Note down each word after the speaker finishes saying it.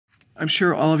I'm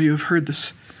sure all of you have heard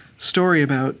this story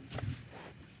about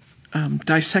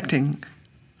dissecting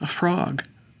a frog.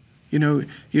 You know,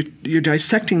 you're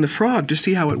dissecting the frog to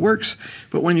see how it works,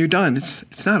 but when you're done,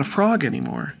 it's not a frog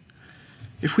anymore.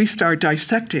 If we start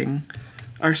dissecting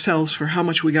ourselves for how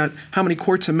much we got, how many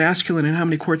quarts of masculine and how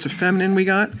many quarts of feminine we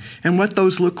got, and what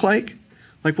those look like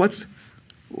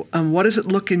what does it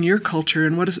look in your culture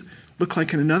and what does it look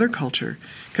like in another culture?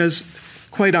 Because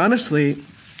quite honestly,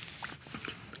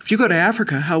 if you go to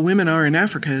Africa, how women are in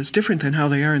Africa is different than how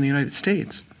they are in the United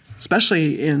States,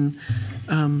 especially in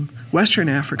Western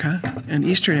Africa and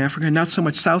Eastern Africa, not so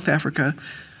much South Africa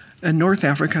and North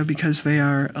Africa because they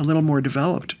are a little more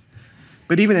developed.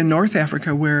 But even in North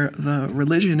Africa, where the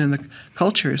religion and the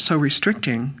culture is so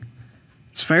restricting,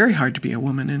 it's very hard to be a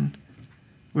woman, and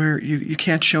where you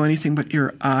can't show anything but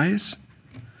your eyes.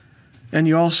 And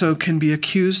you also can be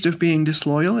accused of being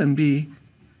disloyal and be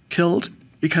killed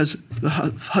because the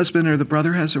husband or the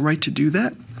brother has a right to do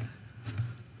that.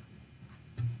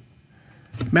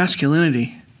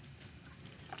 Masculinity.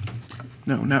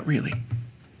 No, not really.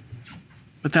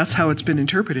 But that's how it's been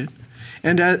interpreted.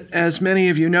 And as many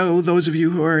of you know, those of you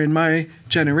who are in my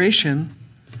generation,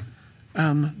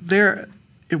 it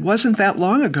wasn't that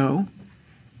long ago,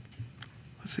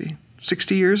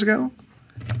 60 years ago,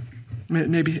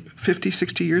 maybe 50,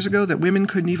 60 years ago, that women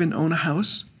couldn't even own a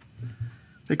house.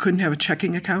 They couldn't have a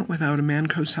checking account without a man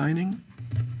co-signing.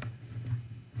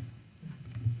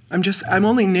 I'm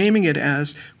only naming it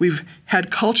as we've had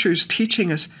cultures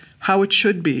teaching us how it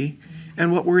should be,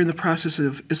 and what we're in the process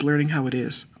of is learning how it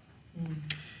is.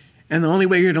 And the only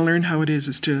way you're going to learn how it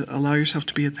is to allow yourself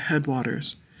to be at the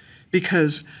headwaters.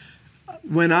 Because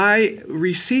when I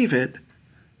receive it,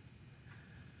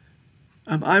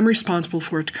 I'm responsible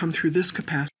for it to come through this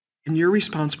capacity, and you're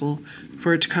responsible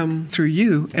for it to come through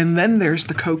you. And then there's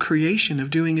the co-creation of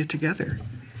doing it together.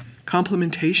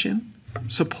 Complementation,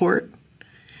 support,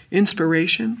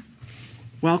 inspiration,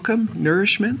 welcome,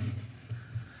 nourishment.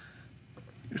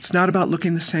 It's not about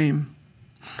looking the same.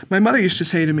 My mother used to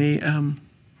say to me,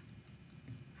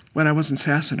 when I wasn't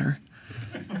sassing her,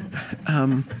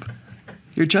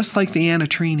 you're just like the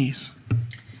Anetrinis.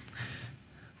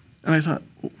 And I thought,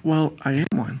 well, I am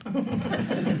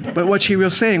one. But what she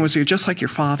was saying was, you're just like your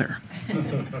father.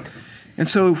 And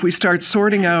so if we start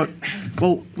sorting out,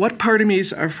 well, what part of me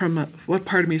is from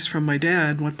my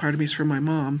dad, what part of me is from my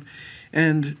mom,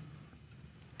 and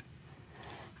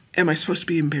am I supposed to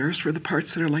be embarrassed for the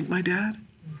parts that are like my dad?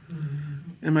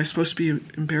 Am I supposed to be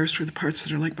embarrassed for the parts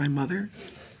that are like my mother?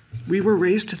 We were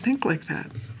raised to think like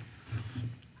that.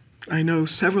 I know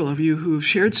several of you who have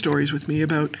shared stories with me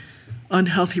about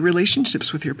unhealthy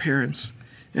relationships with your parents,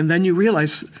 and then you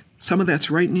realize some of that's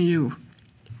right in you.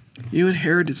 You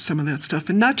inherited some of that stuff,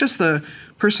 and not just the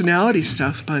personality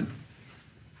stuff, but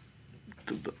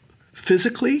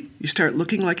physically, you start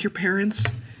looking like your parents,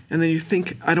 and then you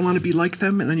think, I don't want to be like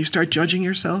them, and then you start judging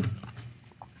yourself.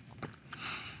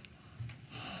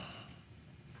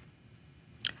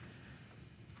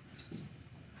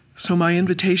 So my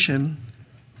invitation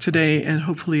today, and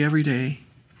hopefully every day,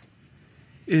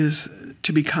 is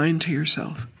to be kind to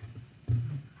yourself,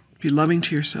 be loving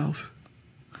to yourself,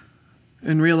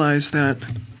 and realize that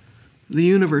the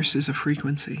universe is a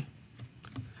frequency,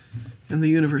 and the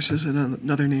universe is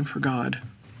another name for God.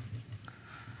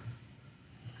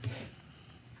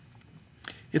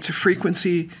 It's a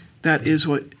frequency that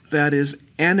is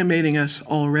animating us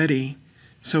already,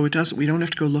 so we don't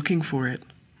have to go looking for it.